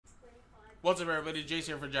What's up, everybody? Jace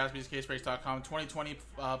here for JaspysCaseBreaks.com. 2020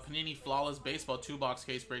 Panini Flawless Baseball 2-box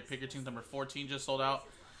case break. Pick your team number 14 just sold out.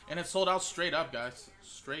 And it sold out straight up, guys.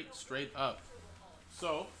 Straight up.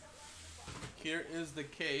 So, here is the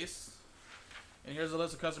case. And here's a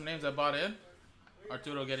list of custom names I bought in.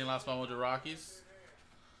 Arturo getting last Mojo Rockies.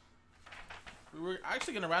 We were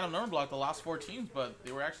actually going to random number block the last 4 teams, but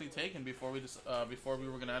they were actually taken before we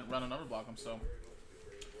were going to random number block them. So,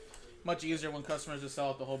 much easier when customers just sell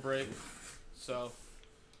out the whole break. So,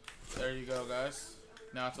 there you go, guys.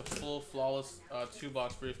 Now it's a full flawless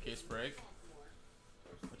 2-box briefcase break.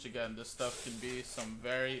 Which again, this stuff can be some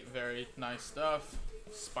very, very nice stuff.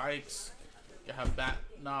 Spikes. You have bat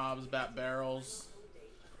knobs, bat barrels.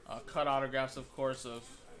 Cut autographs, of course, of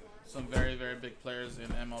some very, very big players in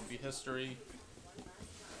MLB history.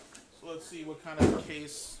 So let's see what kind of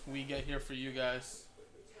case we get here for you guys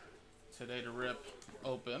today to rip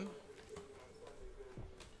open.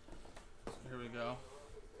 So here we go.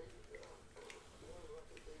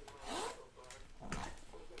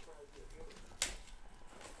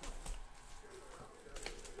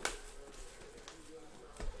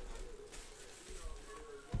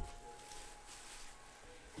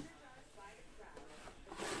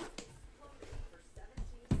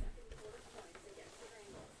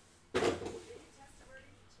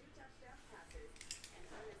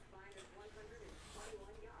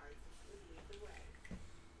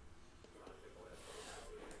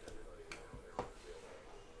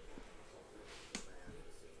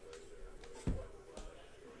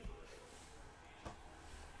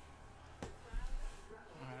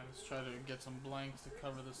 Let's try to get some blanks to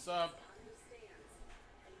cover this up.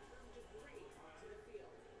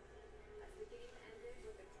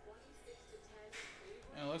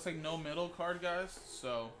 And it looks like no middle card, guys,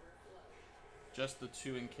 so just the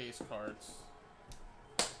 2 encased cards.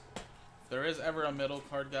 If there is ever a middle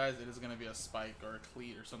card, guys, it is going to be a spike or a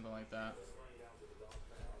cleat or something like that.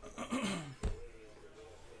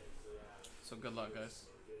 So good luck, guys.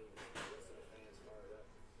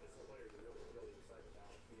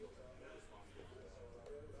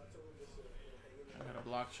 I got a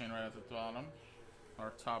blockchain right at the bottom,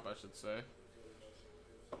 or top, I should say.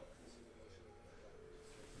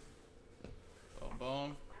 Boom,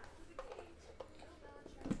 boom.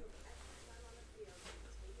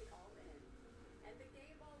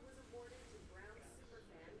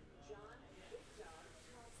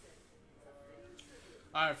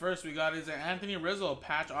 Alright, first we got is an Anthony Rizzo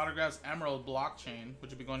patch autographs emerald blockchain,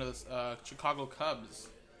 which would be going to the Chicago Cubs.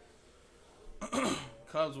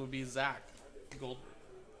 Cubs would be Zach. Gold.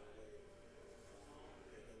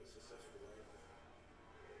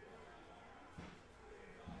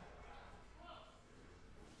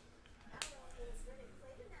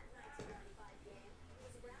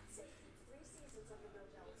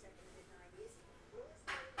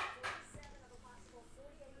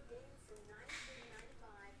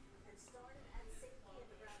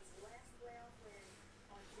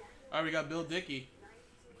 Alright, we got Bill Dickey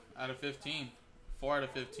out of 15. 4 out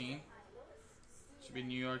of 15. Should be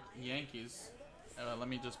New York Yankees. Let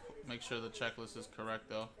me just make sure the checklist is correct,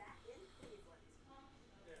 though.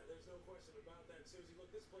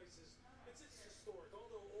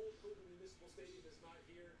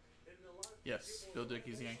 Yes, Bill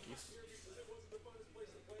Dickey's Yankees.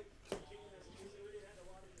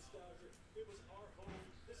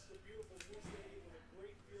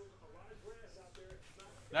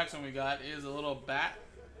 Next one we got is a little bat,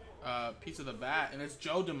 piece of the bat, and it's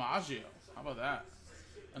Joe DiMaggio. How about that?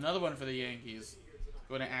 Another one for the Yankees.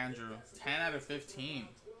 Go to Andrew. 10 out of 15.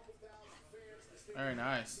 Very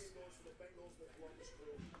nice.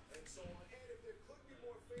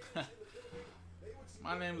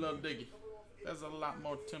 My name's Lil Diggy. There's a lot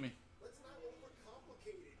more to me.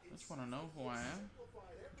 I just want to know who I am.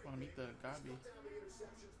 I just want to meet the guy.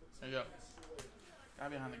 There you go. Guy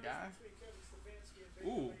behind the guy.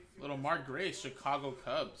 Ooh, little Mark Grace, Chicago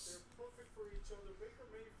Cubs.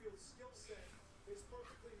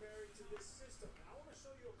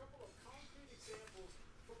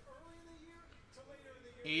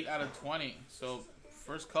 Eight out of 20. So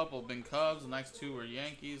first couple been Cubs, the next 2 were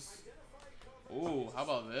Yankees. Ooh, how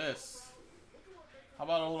about this? How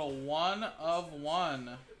about a little 1 of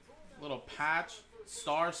 1 little patch,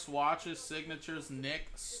 star swatches, signatures,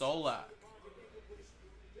 Nick Solak.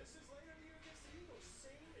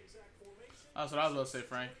 That's what I was about to say,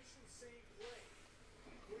 Frank.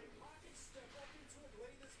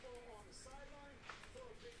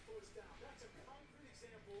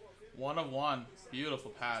 1 of 1.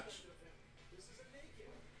 Beautiful patch.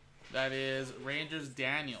 That is Rangers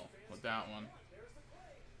Daniel with that one.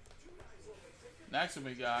 Next one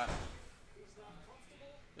we got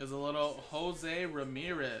is a little Jose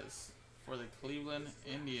Ramirez for the Cleveland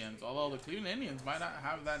Indians. Although the Cleveland Indians might not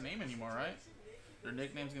have that name anymore, right? Their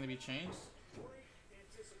nickname's going to be changed.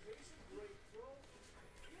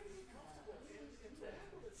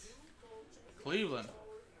 Cleveland.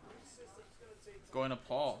 Going to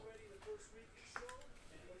Paul.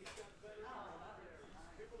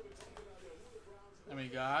 And we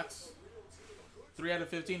got 3 out of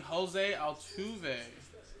 15, Jose Altuve.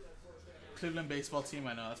 Cleveland baseball team,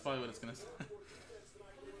 I know. That's probably what it's going to say.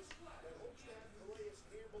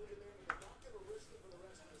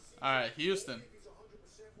 All right, Houston.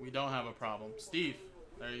 We don't have a problem. Steve,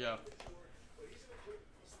 there you go.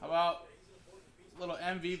 How about a little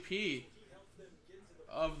MVP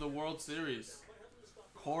of the World Series?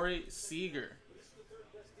 Corey Seager.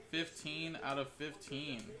 15 out of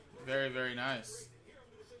 15. Very, very nice.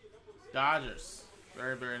 Dodgers.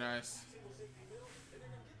 Very, very nice.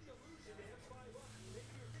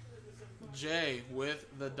 Jay with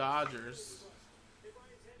the Dodgers.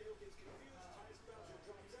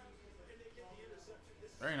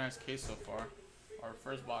 Very nice case so far. Our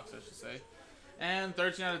first box, I should say. And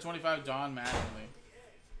 13 out of 25, Don Mattingly.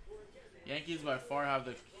 Yankees by far have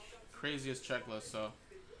the craziest checklist, so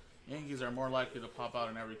Yankees are more likely to pop out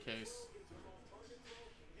in every case.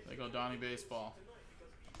 They go Donnie Baseball.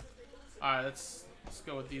 Alright, let's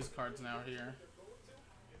go with these cards now here.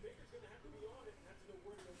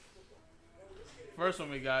 First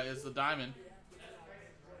one we got is the Diamond,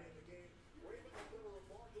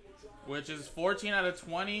 which is 14 out of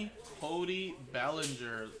 20, Cody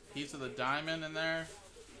Bellinger. Piece of the diamond in there.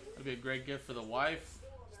 That'd be a great gift for the wife.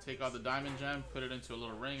 Just take out the diamond gem, put it into a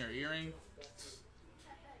little ring or earring.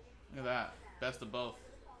 Look at that. Best of both.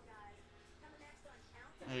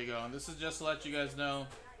 There you go. And this is just to let you guys know,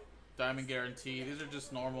 diamond guarantee. These are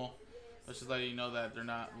just normal. Let's just let you know that they're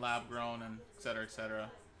not lab grown and etc.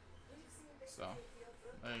 etc. So,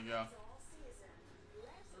 there you go.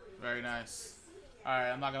 Very nice.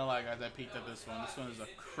 Alright, I'm not gonna lie, guys. I peeked at this one. This one is a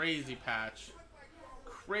crazy patch.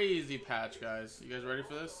 Crazy patch, guys. You guys ready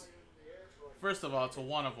for this? First of all, it's a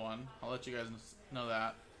 1 of 1. I'll let you guys know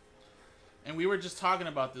that. And we were just talking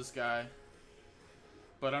about this guy,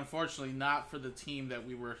 but unfortunately not for the team that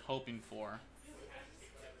we were hoping for.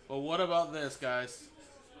 But what about this, guys?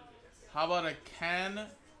 How about a Ken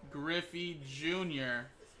Griffey Jr.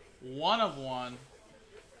 1 of 1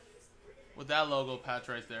 with that logo patch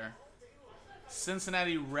right there.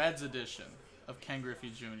 Cincinnati Reds edition of Ken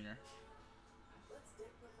Griffey Jr.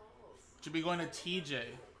 Should be going to TJ.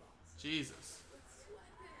 Jesus.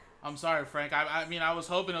 I'm sorry, Frank. I mean, I was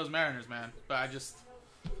hoping it was Mariners, man. But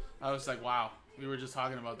I was like, wow. We were just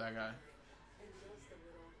talking about that guy.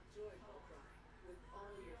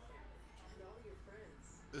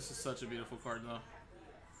 This is such a beautiful card, though.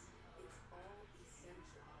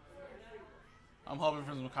 I'm hoping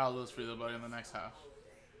for some Kyle Lewis for you, though, buddy, in the next half.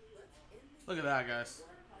 Look at that, guys.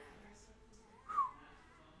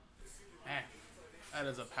 Man, that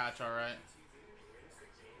is a patch, all right.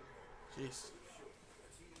 Jeez.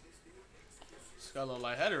 Just got a little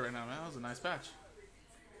lightheaded right now, man. That was a nice patch.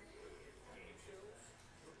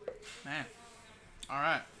 Man. All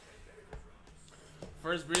right.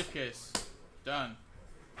 First briefcase. Done.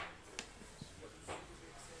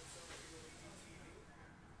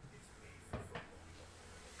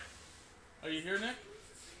 Are you here, Nick?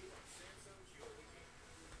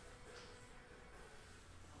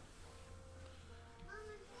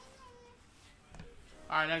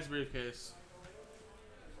 Alright, next briefcase.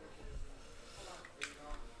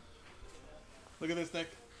 Look at this, Nick.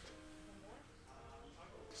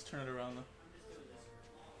 Just turn it around,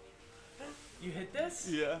 though. You hit this?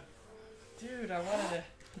 Yeah. Dude, I wanted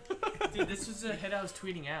to... Dude, this was a hit I was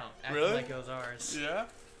tweeting out. Acting Really? like it was ours. Yeah?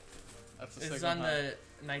 That's the This is second on time.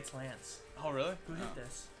 the Knights Lance. Oh, really? Who hit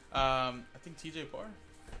this? I think TJ Parr.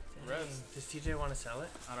 Reds. Does TJ want to sell it?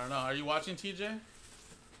 I don't know. Are you watching TJ?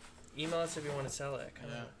 Email us if you want to sell it.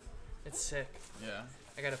 Yeah. It's sick. Yeah.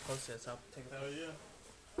 I gotta post it, so I'll take it. Oh,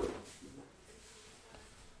 yeah.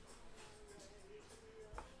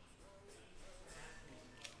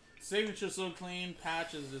 Signature so clean.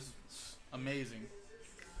 Patches is amazing.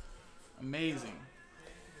 Amazing.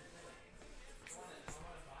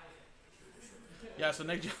 Yeah, so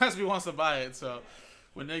Nick Jaspi wants to buy it, so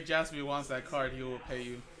when Nick Jaspi wants that card, he will pay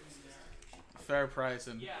you a fair price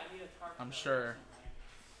and I'm sure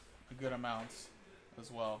a good amount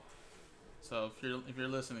as well. So if you're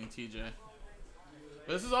listening, TJ.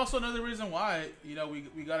 But this is also another reason why, you know, we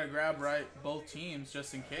gotta grab both teams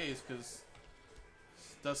just in case, because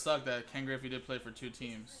it does suck that Ken Griffey did play for 2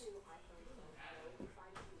 teams.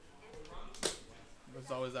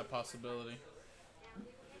 There's always that possibility.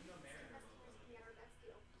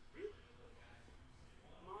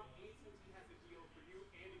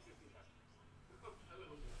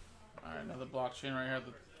 the blockchain right here at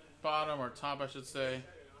the bottom, or top, I should say.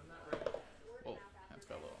 Whoa, that's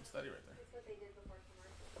got a little unsteady right there.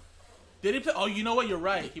 Did he play? Oh, you know what? You're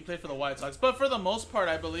right. He played for the White Sox. But for the most part,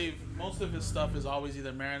 I believe most of his stuff is always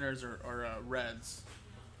either Mariners or Reds.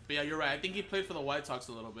 But yeah, you're right. I think he played for the White Sox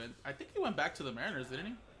a little bit. I think he went back to the Mariners, didn't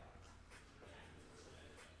he?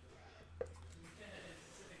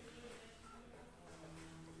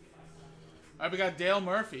 All right, we got Dale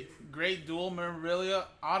Murphy. Great dual memorabilia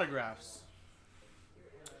autographs.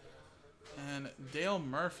 And Dale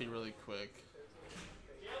Murphy really quick.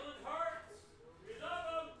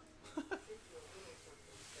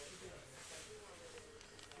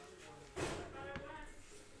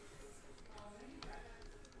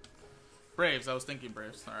 Braves. I was thinking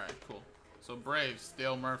Braves. All right, cool. So Braves,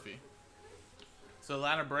 Dale Murphy. So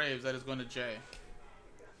Atlanta Braves, that is going to Jay.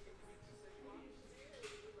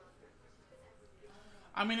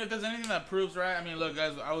 I mean, if there's anything that proves right, I mean, look,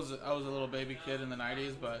 guys, I was a little baby kid in the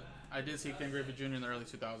 90s, but I did see Ken Griffey Jr. in the early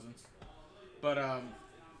 2000s. But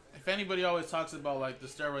if anybody always talks about, like, the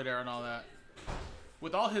steroid era and all that,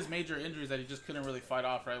 with all his major injuries that he just couldn't really fight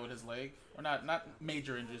off, right, with his leg, or not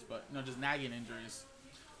major injuries, but, you know, just nagging injuries,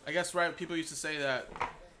 I guess, right, people used to say that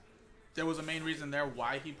there was a main reason there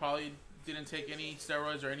why he probably didn't take any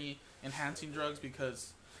steroids or any enhancing drugs,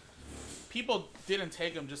 because people didn't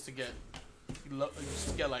take them just to get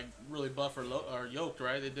like really buff or yoked,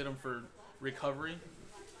 right? They did them for recovery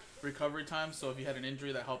time. So if you had an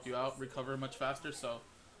injury, that helped you out recover much faster. So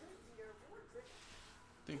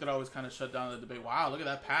I think that always kind of shut down the debate. Wow, look at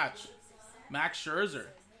that patch. Max Scherzer,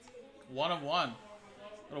 1 of 1.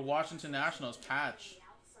 Little Washington Nationals patch.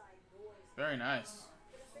 Very nice.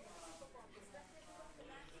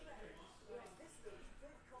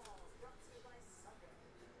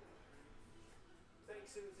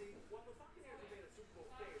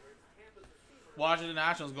 Washington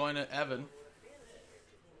Nationals going to Evan.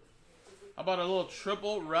 How about a little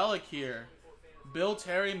triple relic here? Bill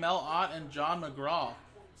Terry, Mel Ott, and John McGraw,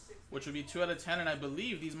 which would be 2 out of 10, and I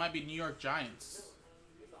believe these might be New York Giants.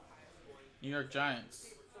 New York Giants.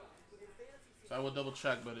 So I will double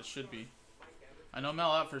check, but it should be. I know Mel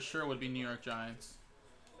Ott for sure would be New York Giants.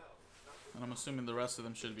 And I'm assuming the rest of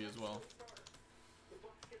them should be as well.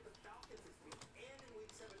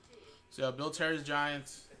 So yeah, Bill Terry's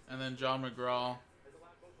Giants, and then John McGraw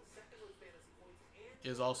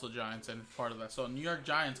is also Giants and part of that. So New York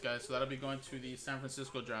Giants, guys. So that'll be going to the San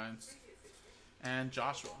Francisco Giants. And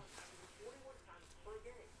Joshua.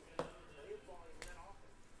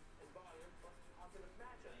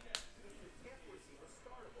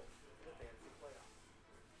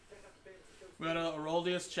 We got a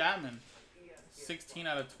Aroldis Chapman, 16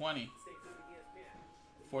 out of 20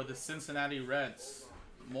 for the Cincinnati Reds.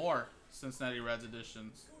 More Cincinnati Reds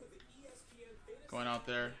editions going out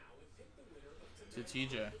there to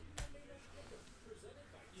TJ.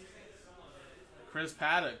 Chris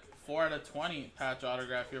Paddock, 4 out of 20 patch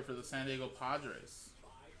autograph here for the San Diego Padres.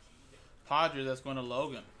 Padres, that's going to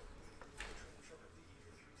Logan.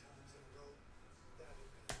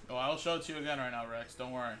 Oh, I'll show it to you again right now, Rex.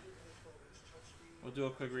 Don't worry. We'll do a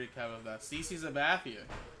quick recap of that. CC Sabathia,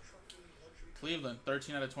 Cleveland,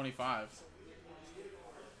 13 out of 25.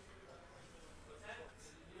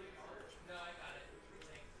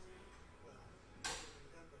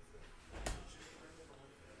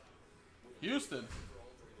 Houston,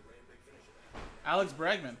 Alex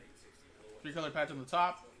Bregman, 3-color patch on the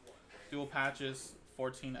top, dual patches,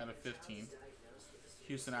 14 out of 15.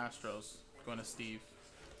 Houston Astros, going to Steve.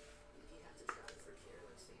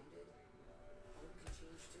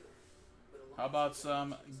 How about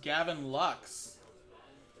some Gavin Lux?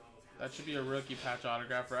 That should be a rookie patch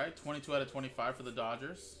autograph, right? 22 out of 25 for the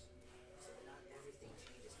Dodgers.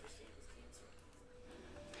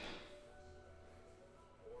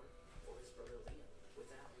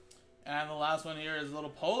 And the last one here is a little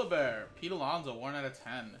polar bear. Pete Alonso, 1 out of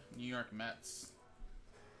 10. New York Mets.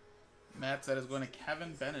 Mets, that is going to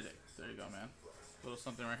Kevin Benedict. There you go, man. A little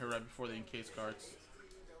something right here right before the encased cards.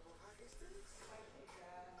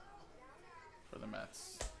 For the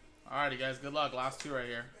Mets. Alrighty, guys. Good luck. Last two right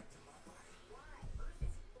here.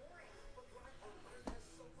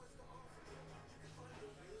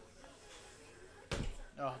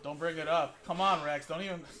 Oh, don't bring it up. Come on, Rex. Don't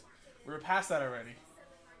even... We're past that already.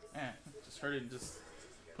 Man, just hurt it and just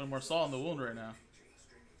put more salt in the wound right now.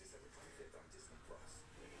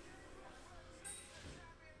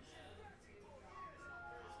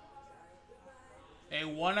 A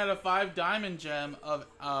 1 out of 5 diamond gem of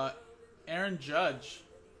Aaron Judge.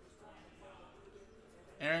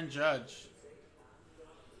 Aaron Judge.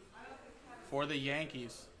 For the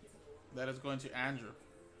Yankees. That is going to Andrew.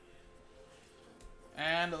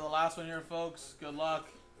 And the last one here, folks. Good luck.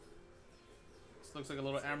 This looks like a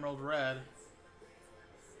little emerald red.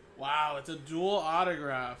 Wow, it's a dual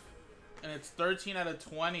autograph. And it's 13 out of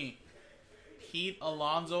 20. Pete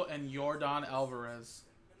Alonso and Yordan Alvarez.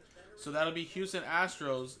 So that'll be Houston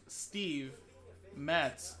Astros, Steve,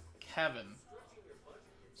 Mets, Kevin.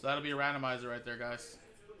 So that'll be a randomizer right there, guys.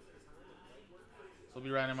 So we'll be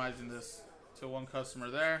randomizing this to one customer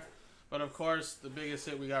there. But of course, the biggest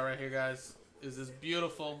hit we got right here, guys, is this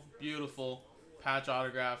beautiful, beautiful patch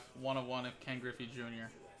autograph, 1 of 1 of Ken Griffey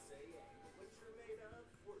Jr.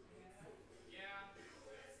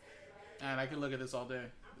 And I can look at this all day.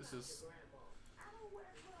 This is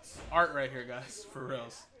art right here, guys, for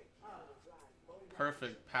reals.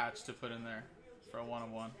 Perfect patch to put in there for a 1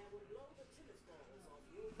 of 1.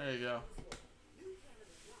 There you go.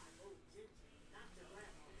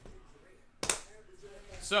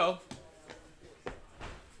 So,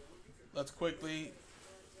 let's quickly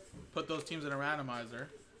put those teams in a randomizer.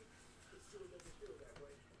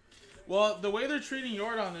 Well, the way they're treating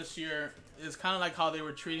Yordan this year is kind of like how they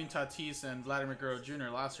were treating Tatis and Vladimir Guerrero Jr.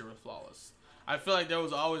 last year with Flawless. I feel like there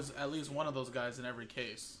was always at least one of those guys in every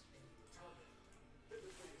case.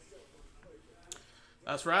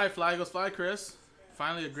 That's right. Fly goes fly, Chris.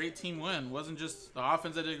 Finally, a great team win. Wasn't just the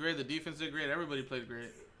offense that did great, the defense did great. Everybody played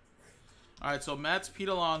great. All right, so Mets, Pete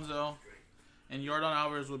Alonso, and Yordan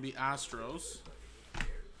Alvarez would be Astros.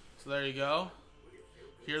 So there you go.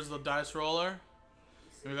 Here's the dice roller.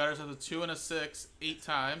 We got ourselves a 2 and a 6, 8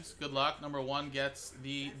 times. Good luck. Number 1 gets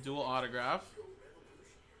the dual autograph.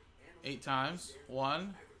 8 times.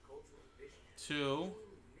 1, 2,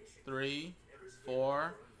 3,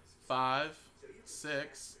 4, 5,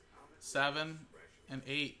 6, 7, and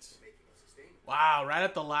 8. Wow, right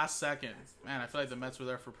at the last second. Man, I feel like the Mets were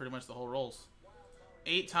there for pretty much the whole rolls.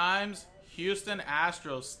 8 times. Houston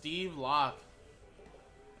Astros, Steve Locke.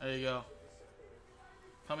 There you go.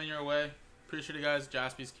 Coming your way. Appreciate it, guys.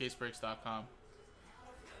 JaspysCaseBreaks.com.